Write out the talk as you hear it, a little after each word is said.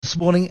this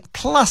morning.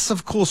 Plus,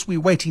 of course, we're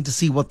waiting to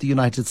see what the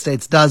United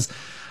States does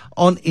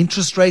on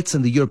interest rates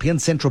and the European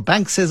Central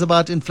Bank says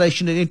about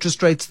inflation and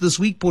interest rates this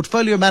week.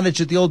 Portfolio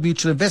manager at the Old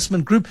Mutual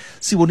Investment Group,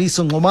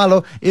 Siboniso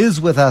Ngomalo, is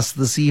with us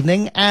this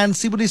evening. And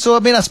Siboniso,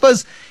 I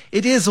suppose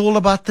it is all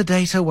about the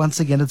data. Once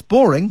again, it's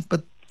boring,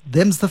 but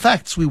them's the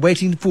facts. We're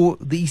waiting for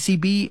the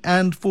ECB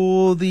and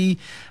for the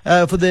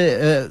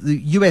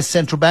US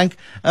Central Bank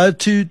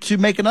to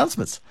make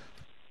announcements.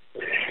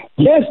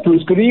 Yes,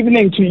 Bruce, good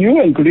evening to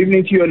you and good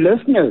evening to your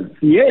listeners.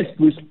 Yes,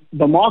 Bruce,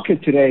 the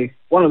market today,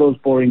 one of those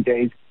boring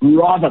days,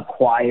 rather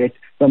quiet.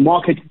 The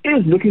market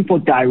is looking for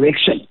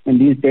direction. And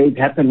these days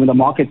happen when the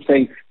market's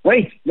saying,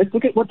 wait, let's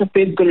look at what the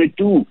Fed's going to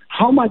do.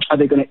 How much are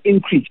they going to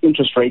increase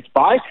interest rates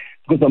by?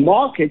 Because the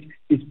market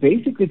is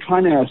basically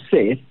trying to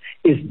assess,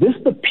 is this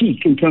the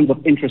peak in terms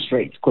of interest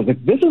rates? Because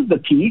if this is the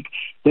peak,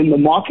 then the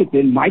market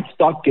then might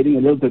start getting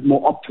a little bit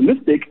more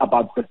optimistic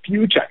about the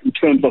future in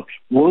terms of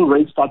will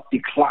rates start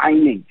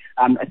declining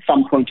at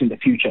some point in the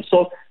future.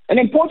 So an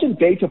important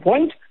data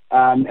point,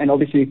 and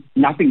obviously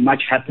nothing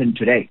much happened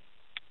today.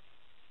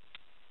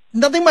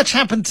 Nothing much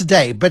happened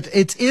today, but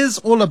it is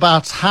all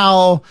about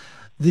how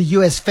the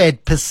US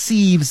Fed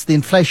perceives the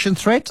inflation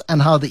threat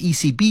and how the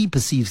ECB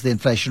perceives the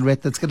inflation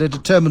rate that's going to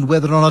determine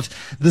whether or not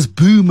this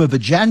boom of a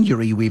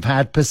January we've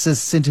had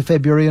persists into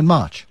February and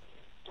March.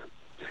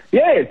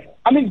 Yes.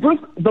 Bruce,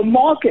 the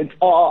markets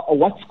are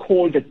what's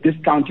called a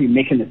discounting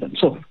mechanism.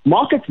 So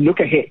markets look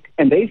ahead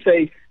and they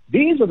say,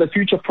 these are the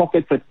future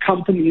profits that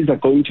companies are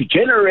going to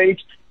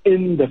generate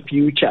in the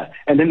future.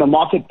 And then the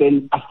market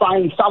then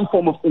assigns some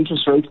form of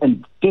interest rate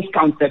and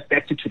discounts that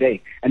back to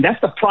today. And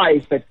that's the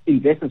price that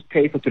investors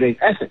pay for today's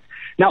assets.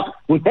 Now,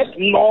 with that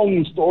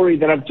long story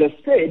that I've just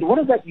said, what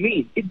does that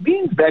mean? It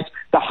means that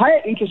the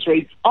higher interest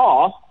rates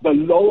are, the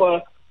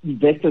lower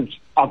investors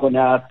are going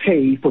to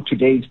pay for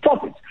today's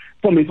profits,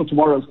 for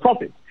tomorrow's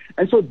profits.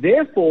 And so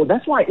therefore,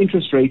 that's why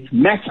interest rates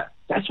matter.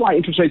 And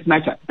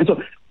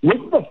so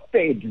with the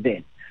Fed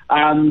then,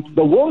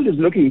 the world is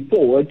looking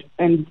forward,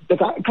 and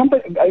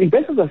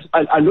investors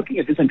are looking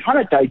at this and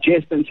trying to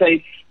digest and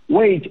say,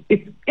 wait, if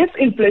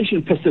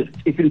inflation persists,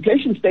 if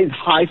inflation stays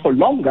high for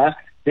longer,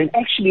 then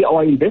actually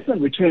our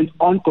investment returns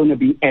aren't going to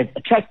be as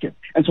attractive.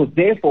 And so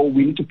therefore,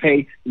 we need to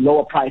pay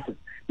lower prices.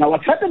 Now,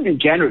 what happened in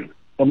January,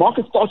 the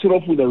market started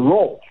off with a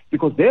roll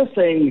because they're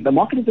saying the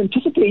market is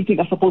anticipating,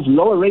 I suppose,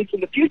 lower rates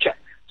in the future.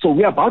 So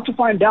we're about to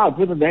find out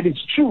whether that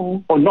is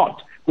true or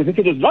not. Because if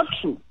it is not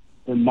true,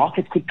 the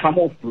market could come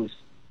off, Bruce.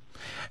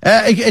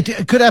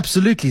 It could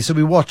absolutely. So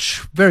we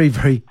watch very,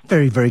 very,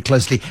 very, very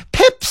closely.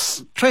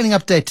 Pep's training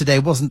update today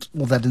wasn't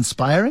all that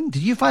inspiring.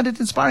 Did you find it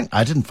inspiring?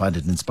 I didn't find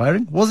it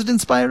inspiring. Was it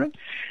inspiring?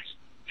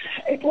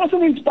 It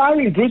wasn't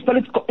inspiring, Bruce, but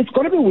it's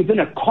got to be within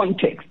a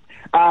context.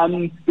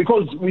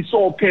 Because we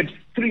saw Pep's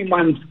 3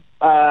 month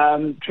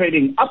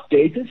trading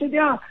update. They said,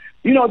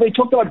 they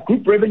talked about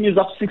group revenues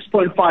up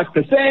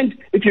 6.5%.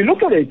 If you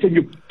look at it and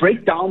you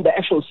break down the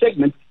actual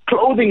segment,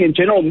 clothing and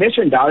general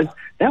merchandise,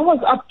 that was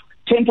up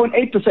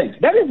 10.8%.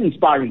 That is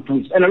inspiring,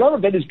 Bruce. And a lot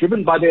of that is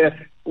driven by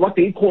what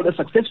they call a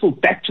successful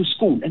back to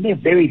school. And they're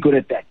very good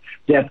at that.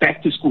 They're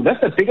back to school.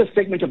 That's the biggest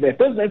segment of their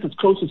business. It's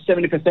close to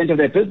 70% of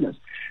their business.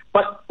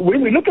 But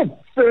when we look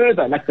at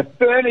further, like the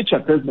furniture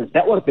business,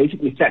 that was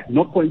basically flat,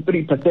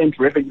 0.3%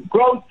 revenue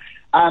growth.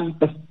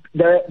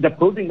 The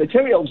building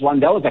materials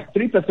one, that was like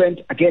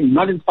 3%. Again,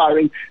 not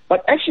inspiring.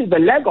 But actually the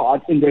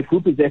laggard in their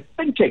group is their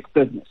fintech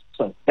business.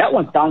 So that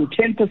one's down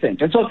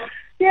 10%. And so,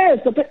 yeah,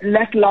 it's a bit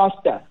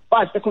lackluster.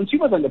 But the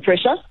consumer's under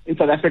pressure in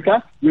South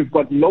Africa. We've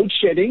got load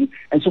shedding.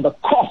 And so the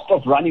cost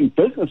of running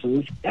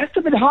businesses, that's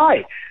a bit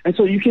high. And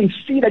so you can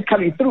see that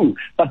coming through.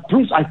 But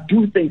Bruce, I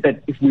do think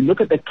that if we look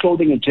at the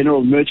clothing and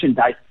general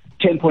merchandise,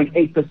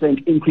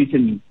 10.8% increase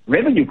in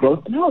revenue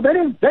growth, no,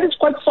 that is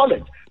quite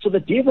solid. So the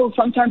devil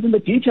sometimes in the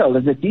detail.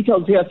 As the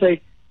details here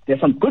say, there's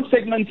some good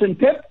segments in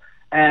PEP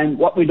and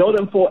what we know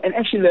them for. And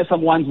actually there's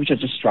some ones which are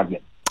just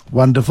struggling.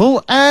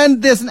 Wonderful.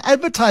 And there's an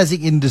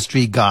advertising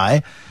industry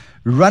guy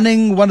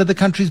running one of the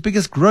country's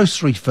biggest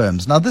grocery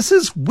firms. Now, this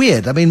is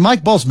weird.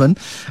 Mike Bosman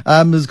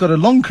has got a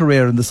long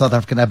career in the South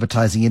African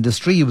advertising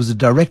industry. He was a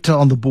director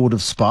on the board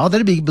of SPAR.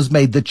 Then he was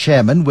made the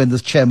chairman when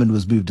this chairman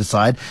was moved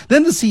aside.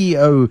 Then the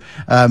CEO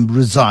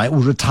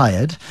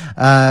retired.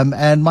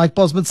 And Mike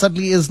Bosman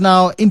suddenly is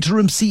now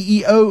interim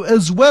CEO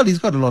as well. He's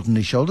got a lot on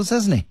his shoulders,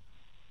 hasn't he?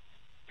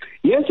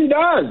 Yes, he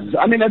does.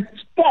 At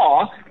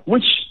SPAR,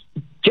 which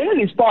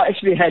generally SPAR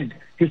actually had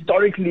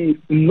historically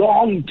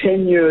long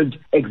tenured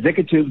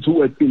executives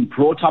who had been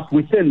brought up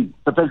within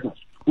the business,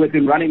 who had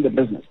been running the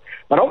business.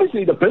 But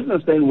obviously the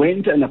business then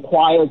went and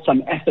acquired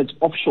some assets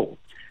offshore,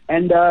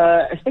 and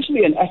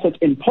especially an asset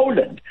in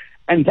Poland.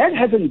 And that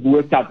hasn't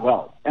worked out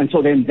well. And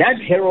so then that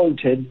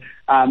heralded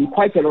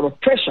quite a lot of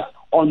pressure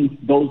on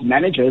those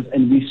managers,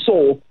 and we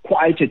saw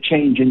quite a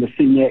change in the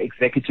senior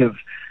executive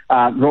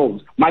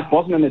roles. Mike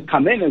Bosman has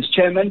come in as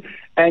chairman,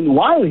 and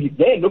while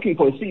they're looking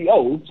for a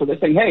CEO, so they're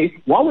saying, hey,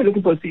 while we're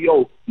looking for a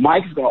CEO,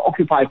 Mike's going to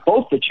occupy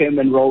both the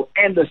chairman role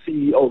and the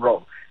CEO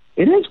role.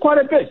 It is quite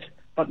a bit,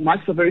 but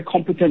Mike's a very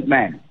competent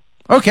man.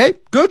 Okay,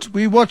 good.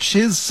 We watch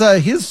his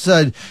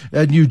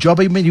new job.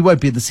 I mean, he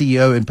won't be the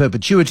CEO in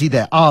perpetuity.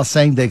 They are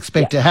saying they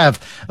expect to have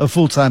a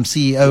full-time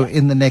CEO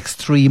in the next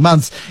 3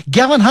 months.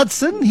 Gavin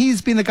Hudson,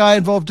 he's been the guy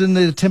involved in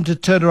the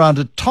attempted turnaround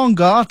at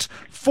Tongaat.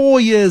 4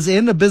 years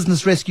in, a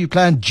business rescue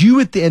plan due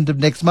at the end of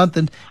next month,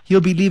 and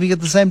he'll be leaving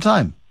at the same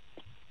time.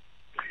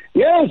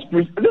 Yes,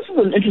 Bruce. This is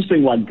an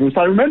interesting one, Bruce.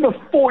 I remember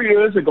 4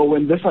 years ago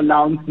when this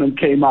announcement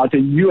came out,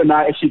 and you and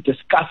I actually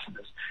discussed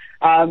this.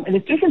 And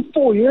it's taken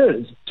 4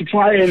 years to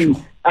try and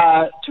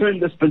turn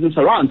this business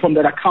around from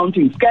that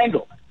accounting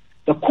scandal.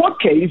 The court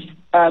case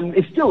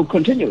is still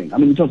continuing. I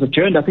mean, it was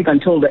adjourned, I think,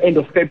 until the end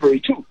of February,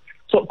 too.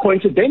 So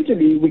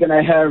coincidentally, we're going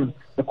to have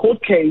the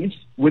court case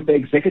with the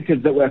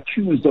executives that were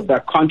accused of the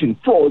accounting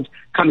fraud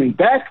coming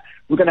back.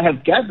 We're going to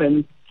have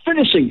Gavin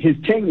finishing his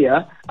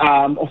tenure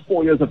of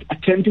 4 years of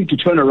attempting to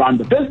turn around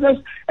the business.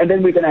 And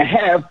then we're going to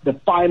have the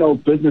final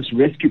business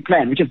rescue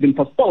plan, which has been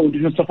postponed.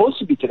 It was supposed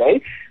to be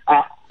today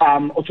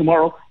or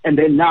tomorrow, and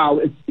then now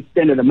it's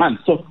extended a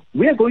month. So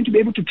we are going to be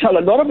able to tell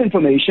a lot of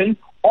information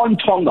on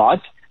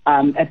Tongaat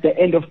at the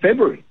end of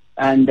February.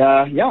 And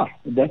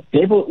the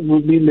devil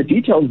will be in the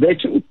details there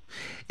too.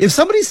 If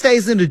somebody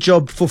stays in a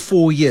job for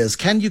 4 years,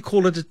 can you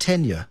call it a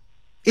tenure?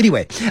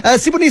 Anyway,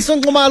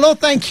 Sibonisa Nxumalo,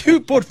 thank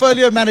you,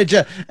 Portfolio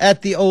Manager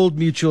at the Old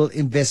Mutual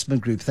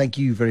Investment Group. Thank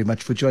you very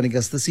much for joining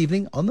us this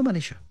evening on The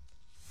Money Show.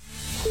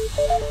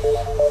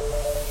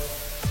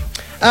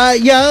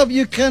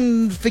 You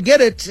can forget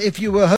it if you were